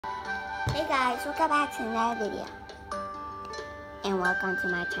Hey guys, welcome back to another video. And welcome to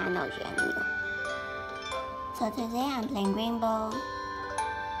my channel, Janito. So today I'm playing Rainbow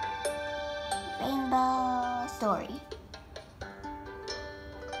Story.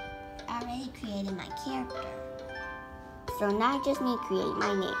 I already created my character. So now I just need to create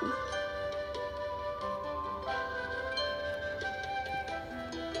my name.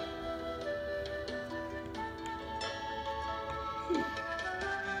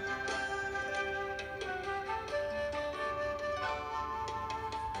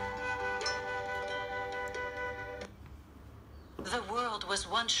 The world was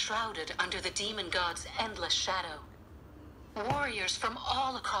once shrouded under the demon god's endless shadow. Warriors from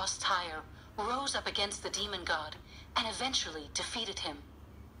all across Tyre rose up against the demon god and eventually defeated him.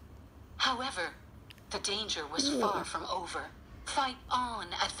 However, the danger was far from over. Fight on,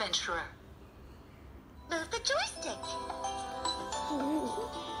 adventurer. Move the joystick.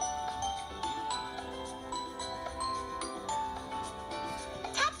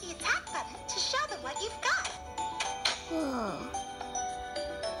 Tap the attack button to show them what you've got. Whoa.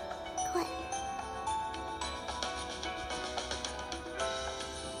 What?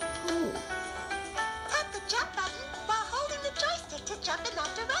 Ooh. Tap the jump button while holding the joystick to jump in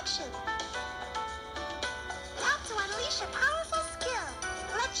that direction. Tap to unleash a powerful skill.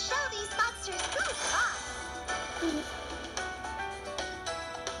 Let's show these monsters who's boss.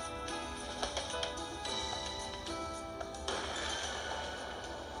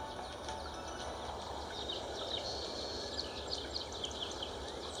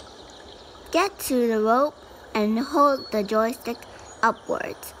 Get to the rope and hold the joystick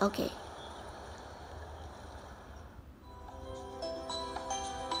upwards. Okay.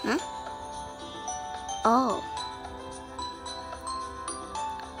 Huh? Oh.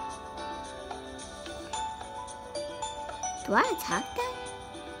 Do I attack that?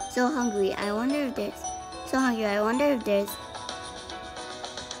 So hungry. I wonder if there's. So hungry. I wonder if there's.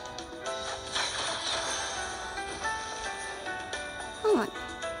 Hold on.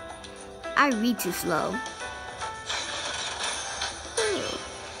 I read too slow. Ooh.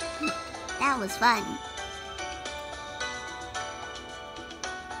 That was fun.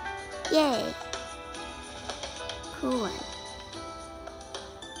 Yay. Cool one.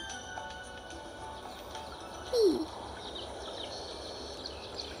 Whee.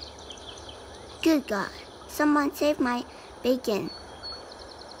 Good God. Someone save my bacon.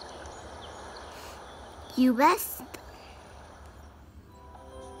 You best.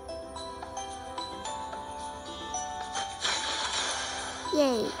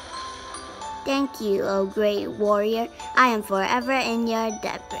 Yay. Thank you, oh great warrior. I am forever in your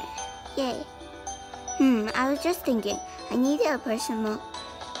debt. Yay. I was just thinking, I needed a personal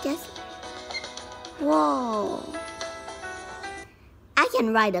guess. Whoa. I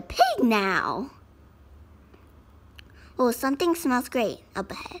can ride a pig now. Oh, something smells great up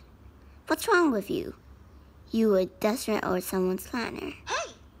ahead. What's wrong with you? You a desert or someone's planner?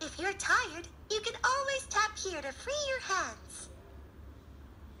 Hey, if you're tired, you can always tap here to free your hands.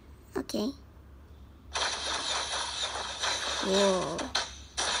 Okay. Whoa.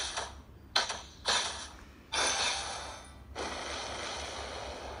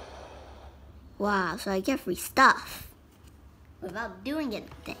 Wow, so I get free stuff without doing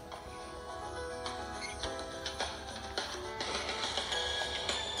anything.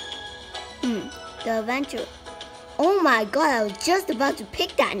 The Adventurer. Oh my God, I was just about to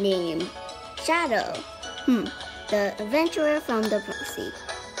pick that name. Shadow. The Adventurer from the sea.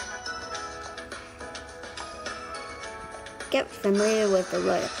 Get familiar with the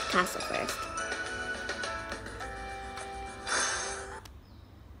royal castle first.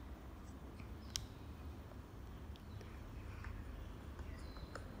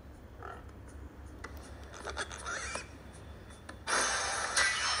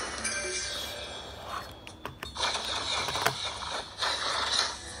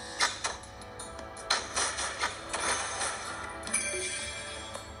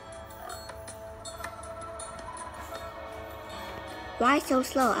 Why so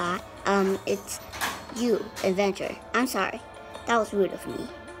slow, it's you, adventurer. I'm sorry. That was rude of me.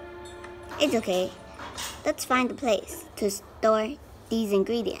 It's okay. Let's find a place to store these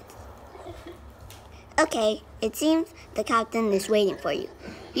ingredients. Okay, it seems the captain is waiting for you.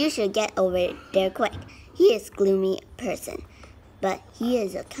 You should get over there quick. He is a gloomy person, but he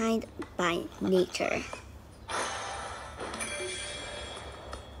is a kind by nature.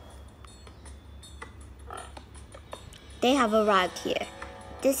 They have arrived here.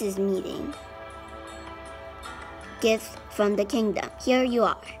 This is meeting. Gifts from the kingdom. Here you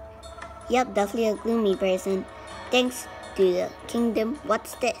are. Yep, definitely a gloomy person. Thanks to the kingdom.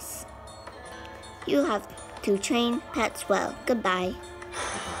 What's this? You have to train pets well. Goodbye.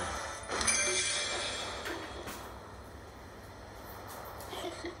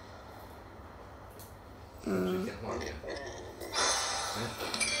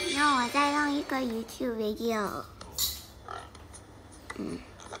 No, 我在弄一个 YouTube video.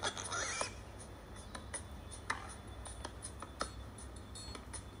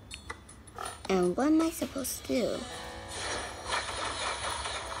 And what am I supposed to do?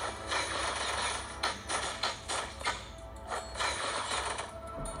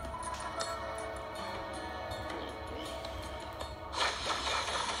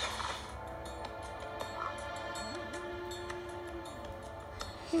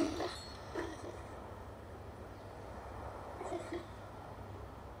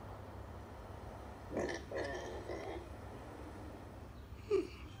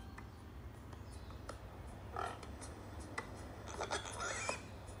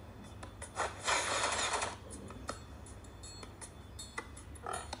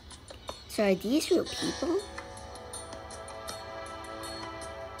 So are these real people?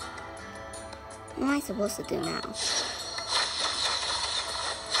 What am I supposed to do now?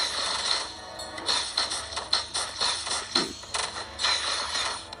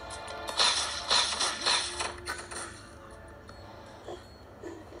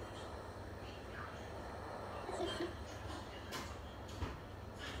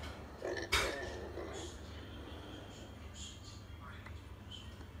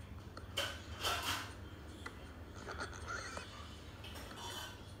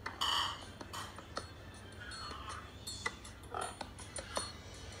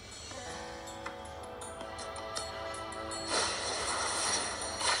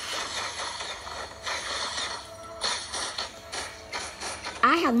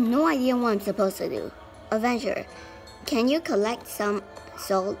 I have no idea what I'm supposed to do. Adventurer, can you collect some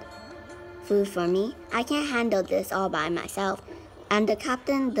soul food for me? I can't handle this all by myself. And the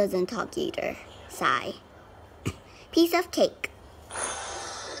captain doesn't talk either. Sigh. Piece of cake.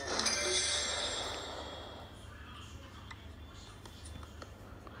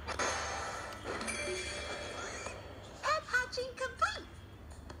 Pet hatching complete.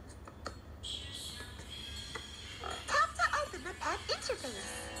 Tap to open the pet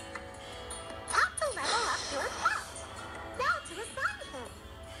interface. Tap to level up your pet. Now to assign him.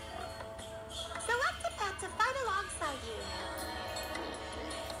 Select a pet to fight alongside you.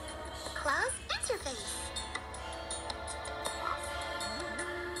 Close interface.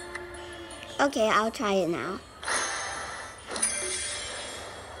 Okay, I'll try it now.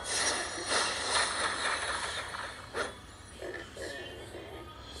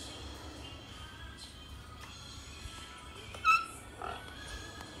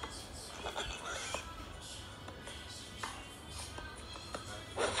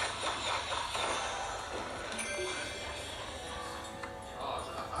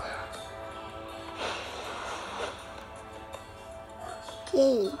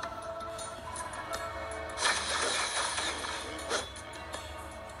 Yay.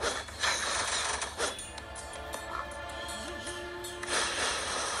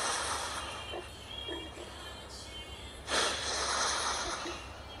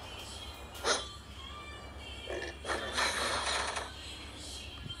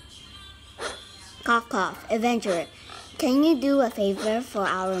 Cough, cough. Adventurer, can you do a favor for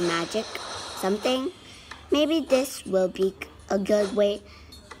our magic? Something? Maybe this will be a good way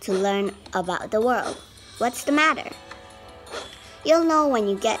to learn about the world. What's the matter? You'll know when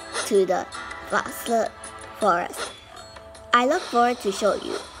you get to the Fossil Forest. I look forward to show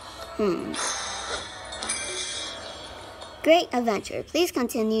you. Great adventure. Please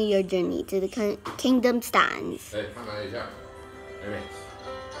continue your journey to the Kingdom Stands. 哎，看看一下，妹妹，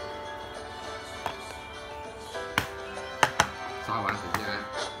刷完时间。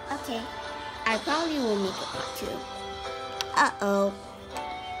 Okay. I probably will make it part 2. Uh-oh.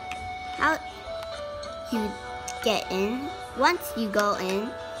 How you get in? Once you go in,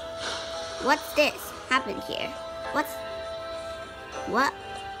 what's this happened here? What?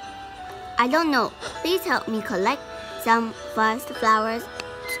 I don't know. Please help me collect some forest flowers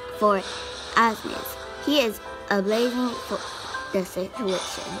for Asmus. He is ablaze for the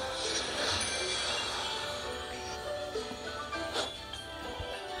situation.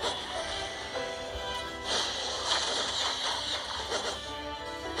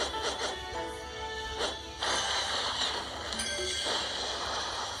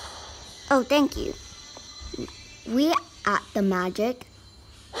 Oh, thank you. We at the Magic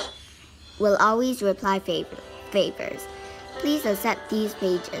will always reply favors. Please accept these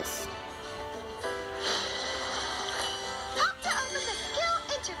pages. Tap to open the skill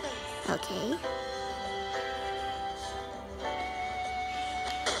interface. Okay.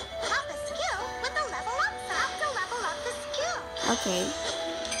 Okay.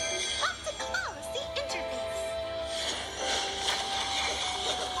 Tap to close the interface.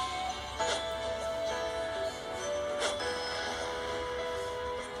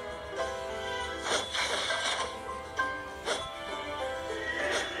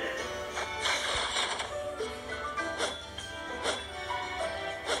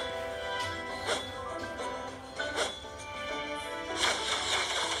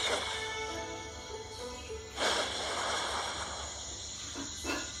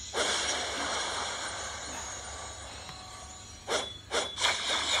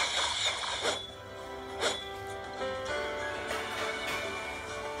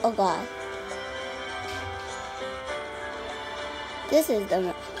 Oh god. This is the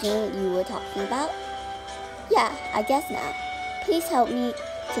machine you were talking about? Yeah, I guess now. Please help me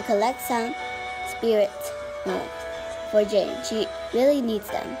to collect some spirit homes for Jane. She really needs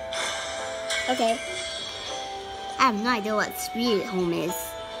them. Okay. I have no idea what spirit home is.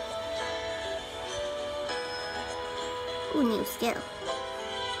 Ooh, new skill.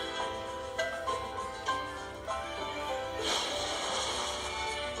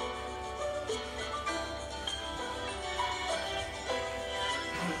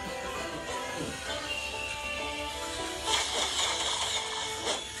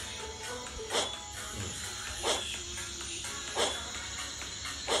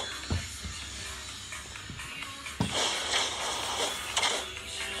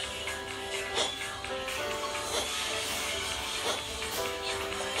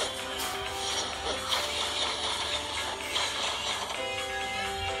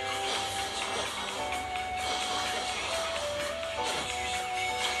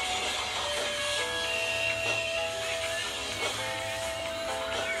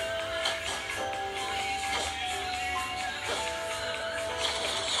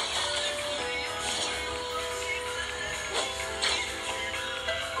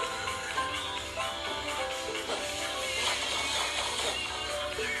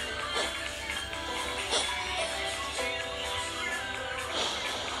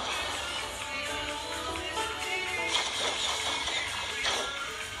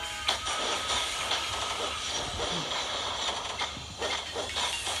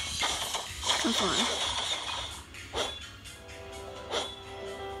 Come on.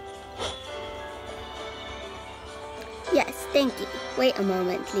 Yes, thank you. Wait a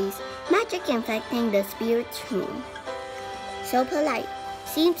moment, please. Magic infecting the spirit's room. So polite.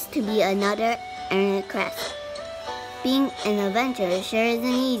 Seems to be another earned crest. Being an adventurer sure isn't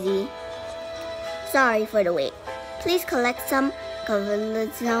easy. Sorry for the wait. Please collect some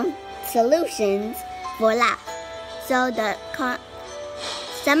solutions for lab, so the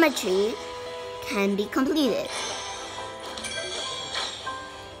cemetery can be completed.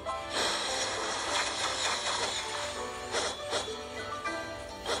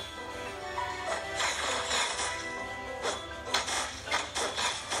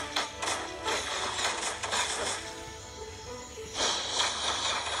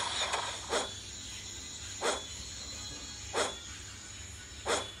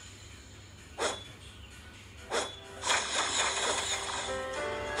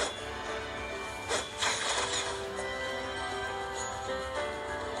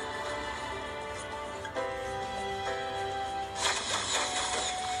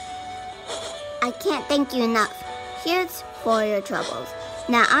 I can't thank you enough. Here's for your troubles.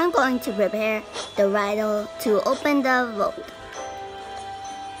 Now I'm going to prepare the riddle to open the vault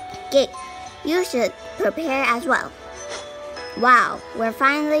gate. You should prepare as well. Wow, we're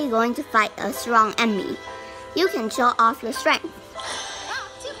finally going to fight a strong enemy. You can show off your strength. Now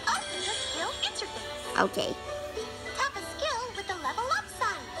to open the skill interface. Okay. Tap a skill with the level up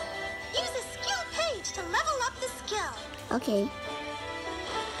sign. Use the skill page to level up the skill. Okay.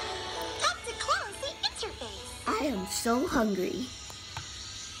 Tap to close the interface. I am so hungry.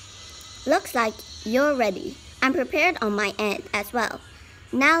 Looks like you're ready. I'm prepared on my end as well.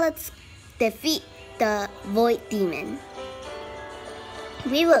 Now let's defeat the Void Demon.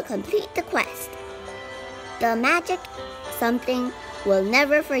 We will complete the quest. The magic something will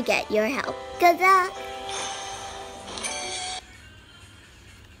never forget your help. Good luck!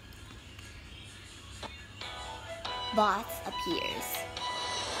 Boss appears.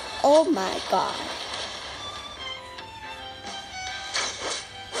 Oh my god.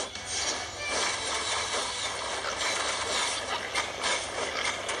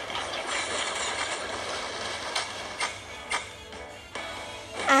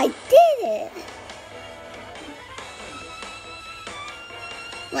 I did it!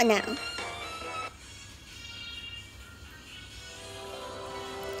 What now?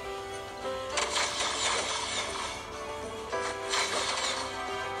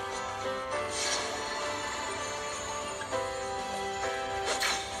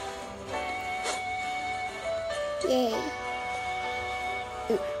 Yay.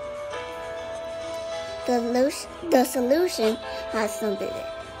 Ooh. The solution has something.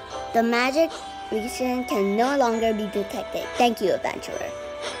 The magic region can no longer be detected. Thank you, adventurer.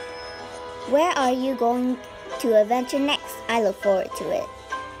 Where are you going to adventure next? I look forward to it.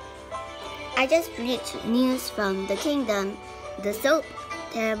 I just reached news from the kingdom. The soap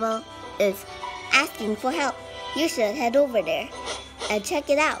terrible is asking for help. You should head over there and check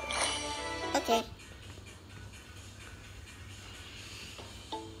it out. Okay.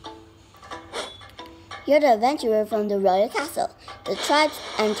 You're the adventurer from the royal castle. The tribe's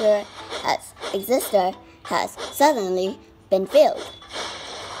existence has suddenly been filled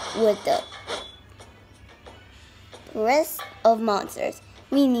with the rest of monsters.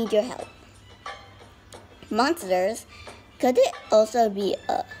 We need your help. Monsters? Could it also be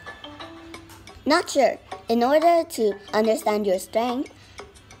Not sure. In order to understand your strength,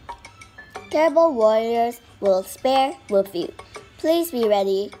 terrible warriors will spare with you. Please be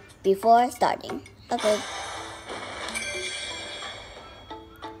ready before starting. Okay.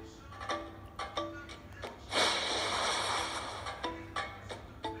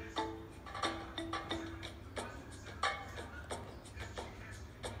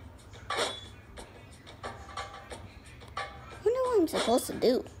 I wonder what I'm supposed to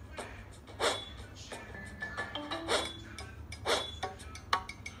do.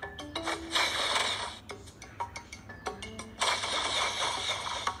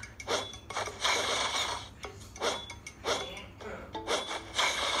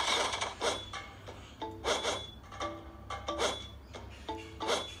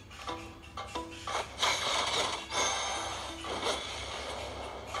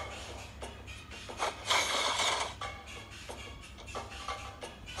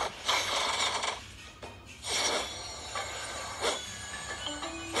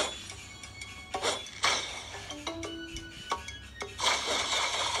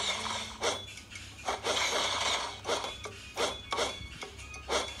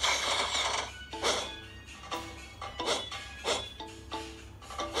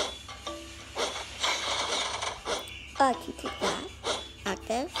 I can take that.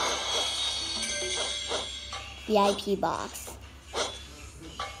 Active. VIP box.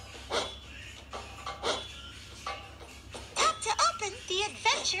 Tap to open the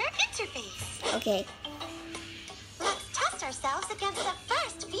adventure interface. Okay. Let's test ourselves against the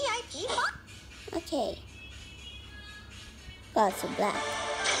first VIP box. Okay. Got some black.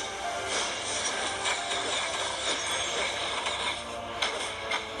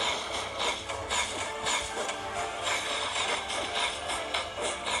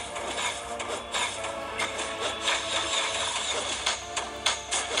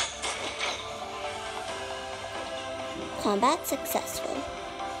 Combat successful.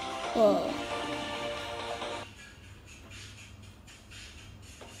 Whoa.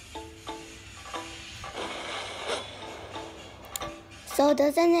 So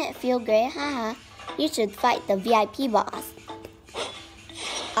doesn't it feel great? Haha. You should fight the VIP boss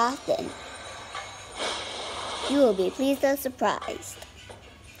often. You will be pleased and surprised.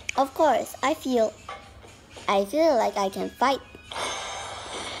 Of course, I feel like I can fight.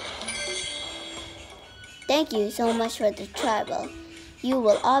 Thank you so much for the trouble. You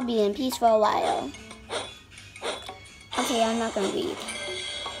will all be in peace for a while. Okay, I'm not gonna read.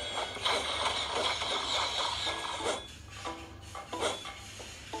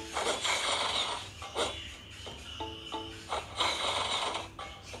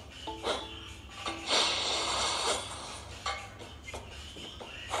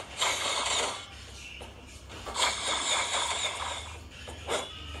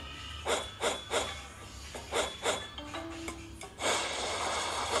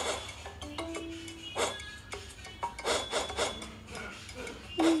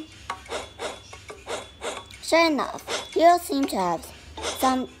 Sure enough, you seem to have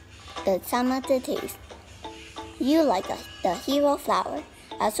some of the taste. You like the hero flower.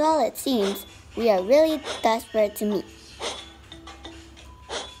 As well, it seems we are really desperate to meet.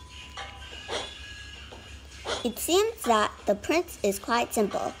 It seems that the prince is quite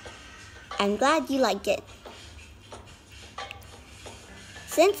simple. I'm glad you like it.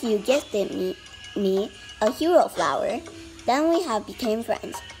 Since you gifted me a hero flower, then we have become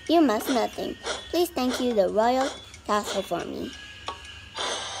friends. You must nothing. Please thank you the royal castle for me.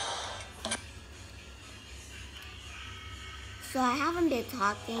 So I haven't been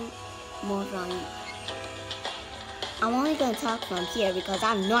talking more from you. I'm only going to talk from here because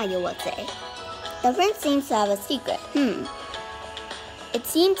I have no idea what to say. The prince seems to have a secret. It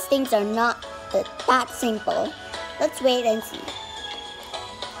seems things are not that simple. Let's wait and see.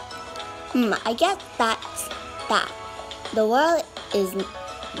 I guess that the world is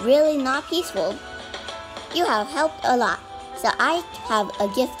really not peaceful. You have helped a lot, so I have a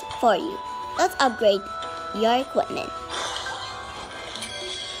gift for you. Let's upgrade your equipment.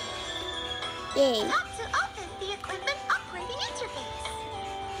 Yay. Tap to open the equipment upgrading interface.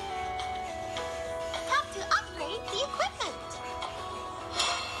 Tap to upgrade the equipment.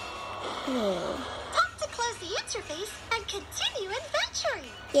 Tap to close the interface and continue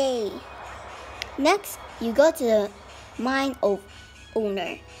adventuring. Yay. Next, you go to the mine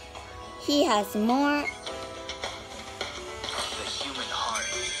owner. He has more. The human heart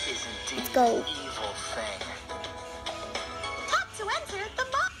is indeed Let's go. an evil thing. Tap to enter the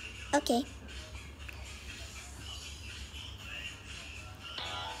mine. Okay.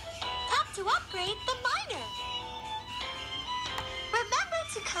 Tap to upgrade the miner. Remember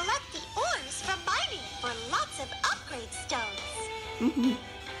to collect the ores from mining for lots of upgrade stones.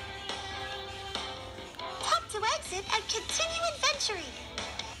 Tap to exit and continue adventuring.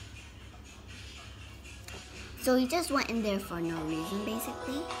 So you just went in there for no reason,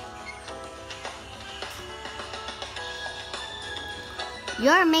 basically.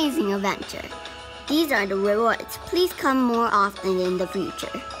 Your amazing adventure. These are the rewards. Please come more often in the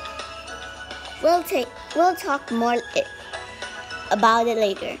future. We'll talk more about it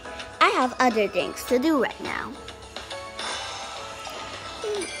later. I have other things to do right now.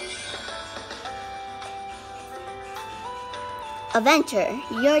 Adventure,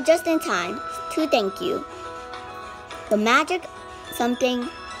 you're just in time to thank you. The magic something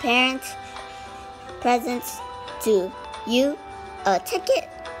parents presents to you a ticket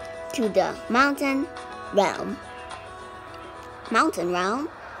to the mountain realm. Mountain realm?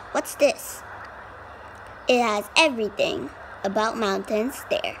 What's this? It has everything about mountains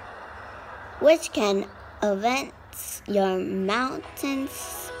there, which can advance your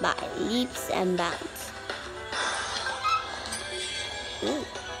mountains by leaps and bounds. Ooh.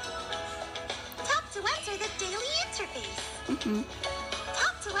 Tap to enter the daily interface.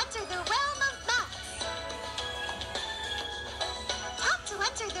 Tap to enter the realm of maps. Tap to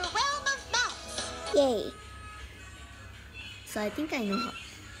enter the realm of maps. Yay. So I think I know how.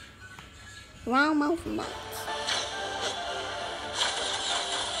 Realm of maps.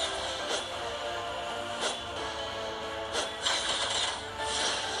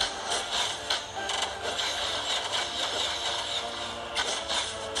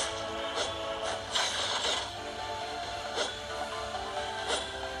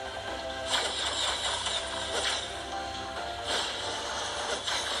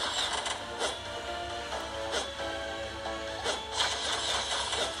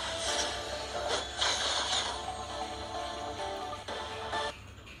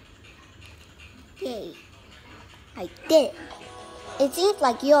 Yay. I did it. It seems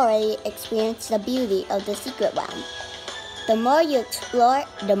like you already experienced the beauty of the secret realm. The more you explore,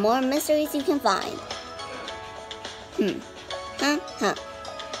 the more mysteries you can find.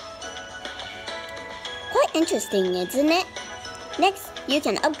 Quite interesting, isn't it? Next, you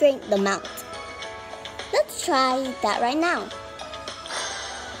can upgrade the mount. Let's try that right now.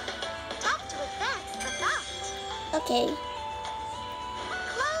 Tap to advance the mount. Okay.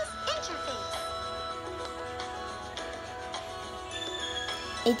 Close interface.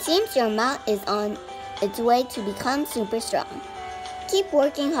 It seems your mount is on its way to become super strong. Keep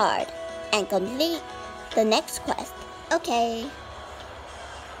working hard and complete the next quest. Okay.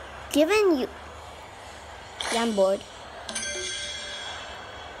 Given you... Yeah, I'm bored.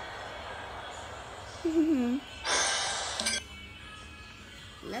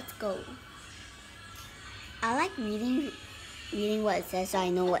 Let's go. I like reading what it says so I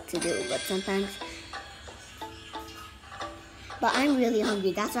know what to do, but sometimes... But I'm really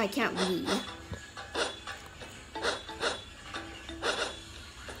hungry, that's why I can't read.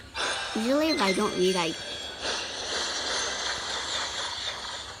 Usually if I don't read,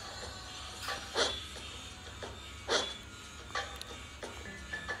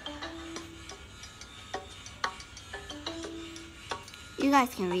 You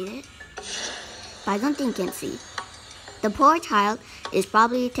guys can read it, but I don't think you can see. The poor child is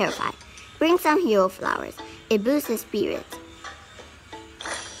probably terrified. Bring some hero flowers. It boosts his spirits.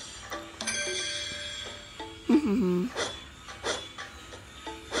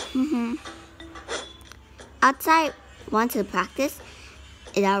 Outside, want to practice?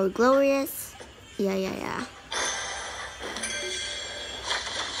 Is our glorious? Yeah.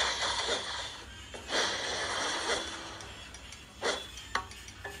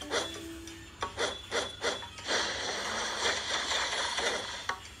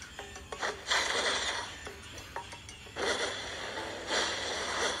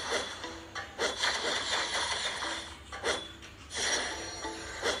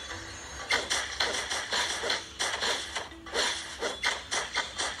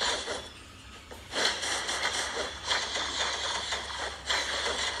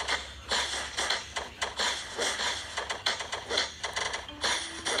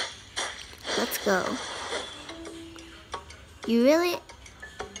 go. You really...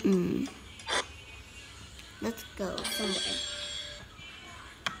 Let's go somewhere.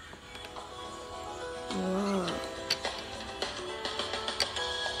 Whoa.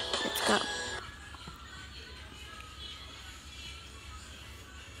 Let's go.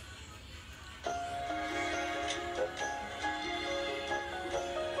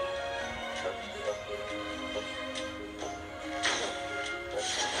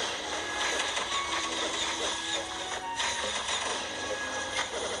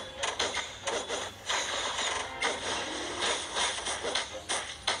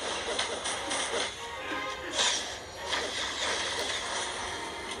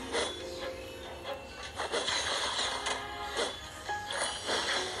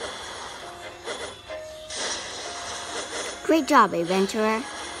 Great job, adventurer.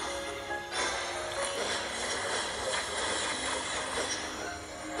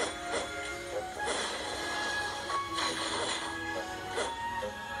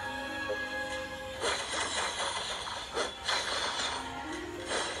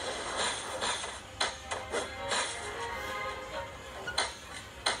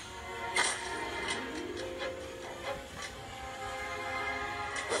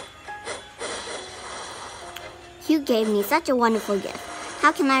 You gave me such a wonderful gift.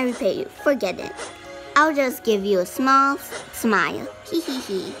 How can I repay you? Forget it. I'll just give you a small smile. Hee hee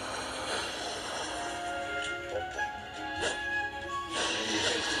hee.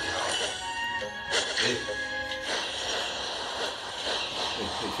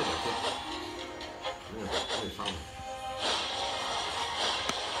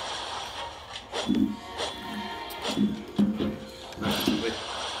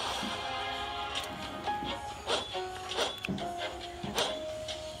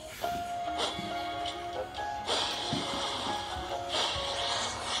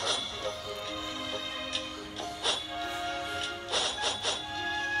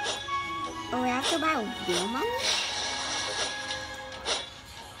 Oh, we have to buy real money?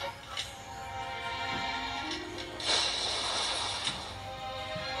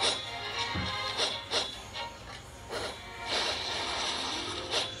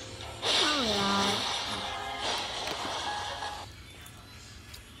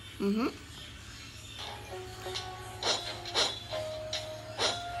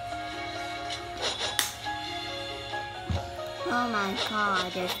 Oh my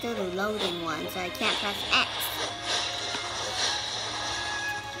god, there's still the loading one, so I can't press X.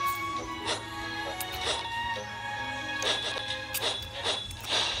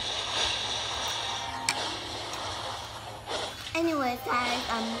 Anyways, guys,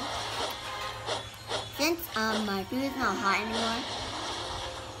 since my food is not hot anymore,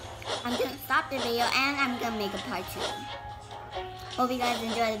 I'm gonna stop the video and I'm gonna make a part 2. Hope you guys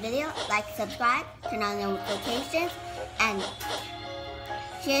enjoyed the video. Like, subscribe, turn on notifications, and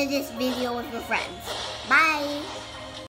share this video with your friends. Bye!